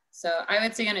sort. So I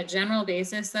would say on a general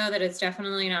basis, though, that it's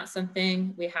definitely not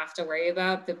something we have to worry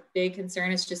about. The big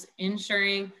concern is just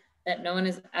ensuring that no one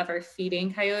is ever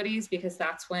feeding coyotes, because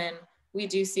that's when we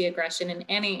do see aggression in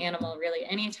any animal, really.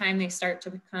 Anytime they start to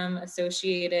become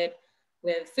associated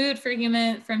with food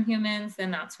from humans,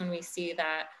 then that's when we see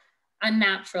that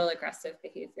unnatural aggressive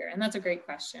behavior. And that's a great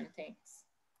question. Thanks.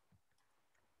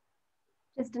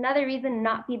 Just another reason to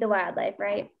not feed the wildlife,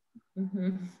 right?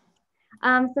 Mm-hmm.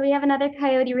 So we have another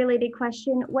coyote related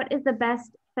question. What is the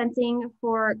best fencing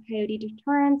for coyote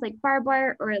deterrence, like barbed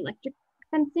wire or electric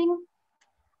fencing.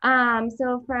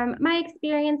 So from my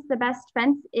experience, the best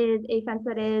fence is a fence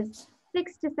that is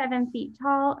 6 to 7 feet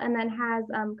tall and then has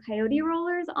coyote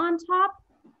rollers on top.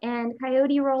 And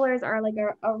coyote rollers are like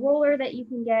a roller that you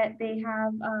can get. They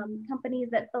have companies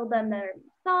that build them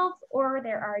themselves, or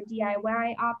there are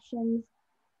DIY options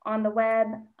on the web.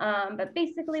 But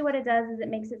basically what it does is it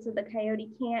makes it so the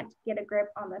coyote can't get a grip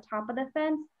on the top of the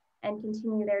fence and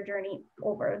continue their journey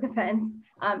over the fence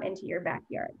into your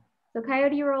backyard. So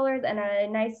coyote rollers and a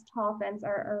nice tall fence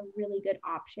are a really good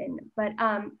option. But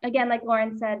again, like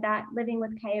Lauren said, that Living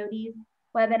with Coyotes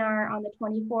webinar on the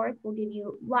 24th will give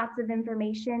you lots of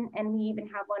information. And we even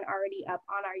have one already up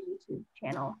on our YouTube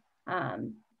channel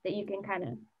that you can kind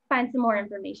of find some more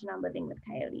information on Living with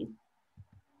Coyotes.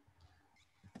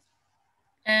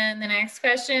 And the next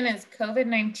question is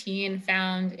COVID-19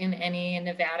 found in any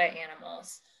Nevada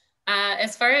animals?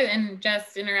 As far as, and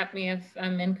just interrupt me if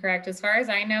I'm incorrect, as far as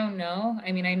I know, no.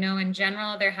 I mean, I know in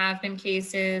general, there have been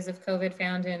cases of COVID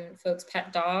found in folks'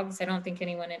 pet dogs. I don't think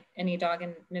any dog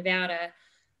in Nevada.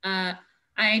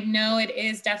 I know it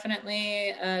is definitely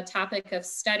a topic of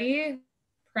study,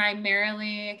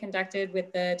 primarily conducted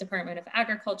with the Department of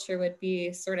Agriculture would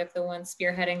be sort of the one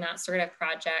spearheading that sort of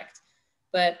project.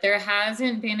 But there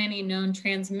hasn't been any known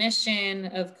transmission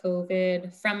of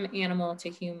COVID from animal to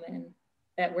human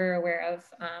that we're aware of.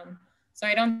 So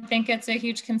I don't think it's a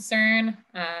huge concern.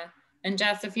 And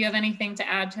Jess, if you have anything to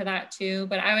add to that too,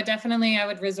 but I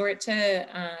would resort to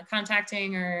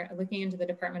contacting or looking into the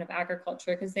Department of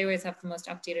Agriculture because they always have the most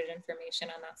updated information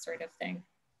on that sort of thing.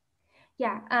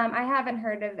 Yeah, I haven't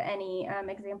heard of any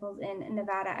examples in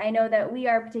Nevada. I know that we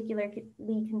are particularly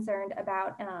concerned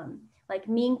about like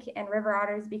mink and river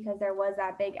otters because there was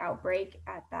that big outbreak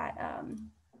at that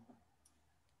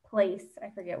place. I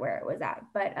forget where it was at,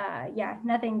 but yeah,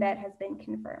 nothing that has been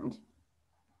confirmed.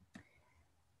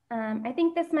 I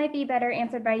think this might be better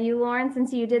answered by you, Lauren,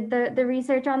 since you did the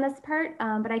research on this part,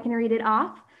 but I can read it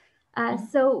off.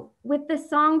 So with the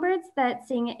songbirds that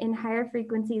sing in higher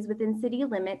frequencies within city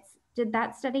limits, did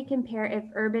that study compare if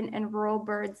urban and rural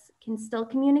birds can still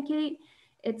communicate?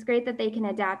 It's great that they can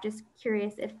adapt. Just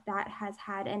curious if that has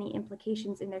had any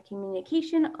implications in their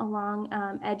communication along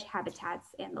edge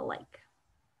habitats and the like.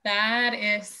 That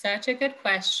is such a good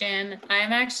question.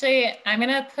 I'm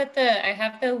gonna I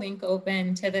have the link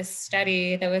open to this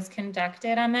study that was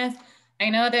conducted on this. I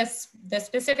know the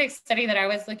specific study that I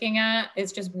was looking at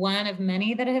is just one of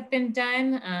many that have been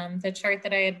done. The chart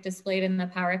that I had displayed in the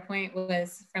PowerPoint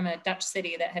was from a Dutch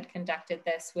city that had conducted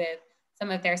this with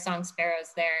some of their song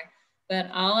sparrows there. But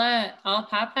I'll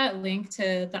pop that link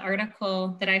to the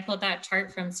article that I pulled that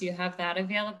chart from so you have that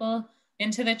available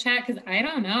into the chat because I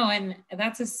don't know. And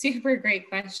that's a super great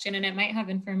question. And it might have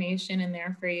information in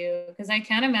there for you because I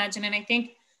can't imagine. And I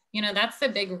think, that's the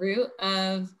big root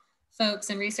of folks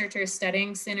and researchers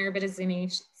studying sin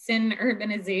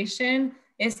urbanization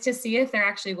is to see if there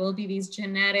actually will be these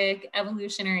genetic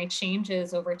evolutionary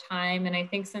changes over time. And I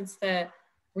think since the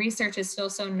research is still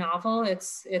so novel,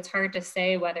 it's hard to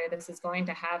say whether this is going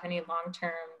to have any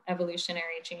long-term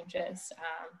evolutionary changes.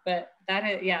 But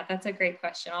that's a great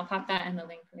question. I'll pop that in the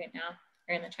link right now,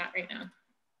 or in the chat right now.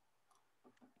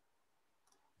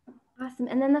 Awesome.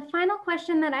 And then the final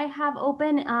question that I have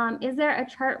open, is there a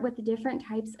chart with different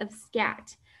types of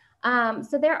scat?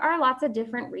 So there are lots of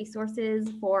different resources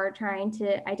for trying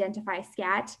to identify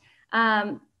scat.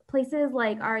 Places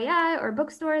like REI or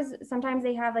bookstores, sometimes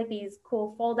they have like these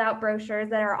cool fold out brochures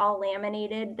that are all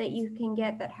laminated that you can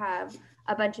get that have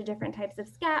a bunch of different types of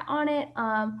scat on it,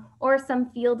 or some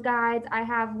field guides. I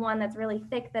have one that's really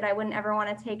thick that I wouldn't ever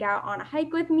want to take out on a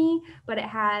hike with me, but it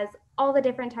has all the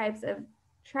different types of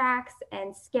tracks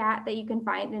and scat that you can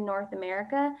find in North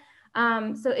America.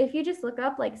 So if you just look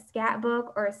up like scat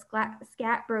book or a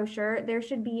scat brochure, there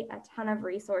should be a ton of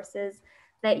resources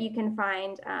that you can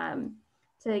find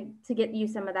to get you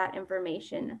some of that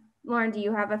information. Lauren, do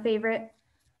you have a favorite?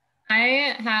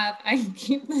 I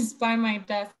keep this by my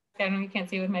desk. I know you can't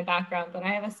see it with my background, but I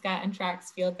have a scat and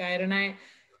tracks field guide, and I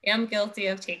am guilty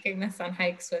of taking this on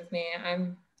hikes with me.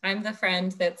 I'm the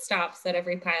friend that stops at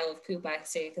every pile of poop I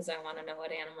see because I want to know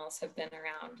what animals have been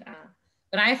around.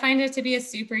 But I find it to be a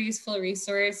super useful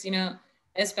resource,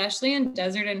 especially in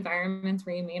desert environments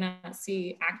where you may not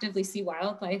actively see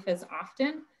wildlife as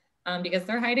often because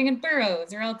they're hiding in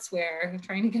burrows or elsewhere,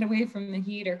 trying to get away from the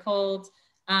heat or cold.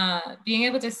 Being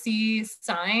able to see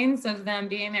signs of them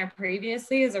being there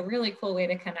previously is a really cool way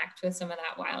to connect with some of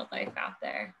that wildlife out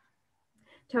there.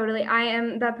 Totally. I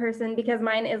am that person because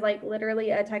mine is like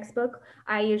literally a textbook.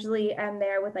 I usually am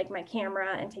there with like my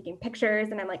camera and taking pictures,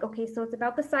 and I'm like, okay, so it's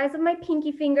about the size of my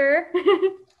pinky finger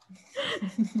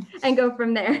and go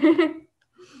from there.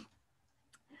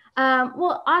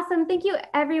 Well, awesome. Thank you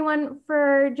everyone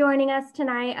for joining us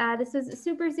tonight. This was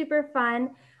super, super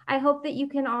fun. I hope that you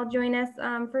can all join us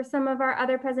for some of our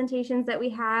other presentations that we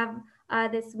have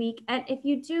this week. And if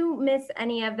you do miss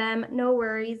any of them, no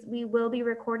worries. We will be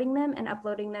recording them and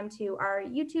uploading them to our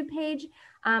YouTube page.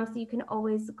 So you can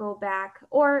always go back.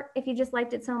 Or if you just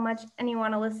liked it so much and you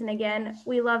want to listen again,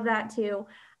 we love that too.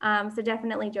 So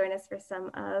definitely join us for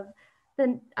some of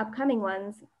the upcoming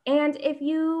ones. And if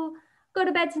you go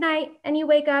to bed tonight and you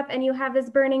wake up and you have this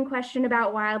burning question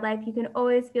about wildlife, you can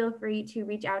always feel free to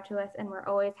reach out to us, and we're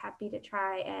always happy to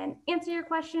try and answer your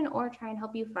question or try and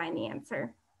help you find the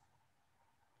answer.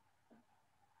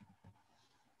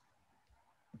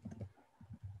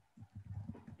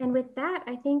 And with that,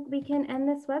 I think we can end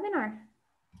this webinar.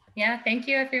 Yeah, thank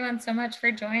you everyone so much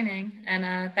for joining. And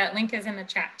that link is in the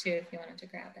chat too if you wanted to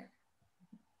grab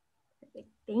it.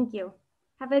 Thank you.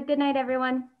 Have a good night,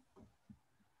 everyone.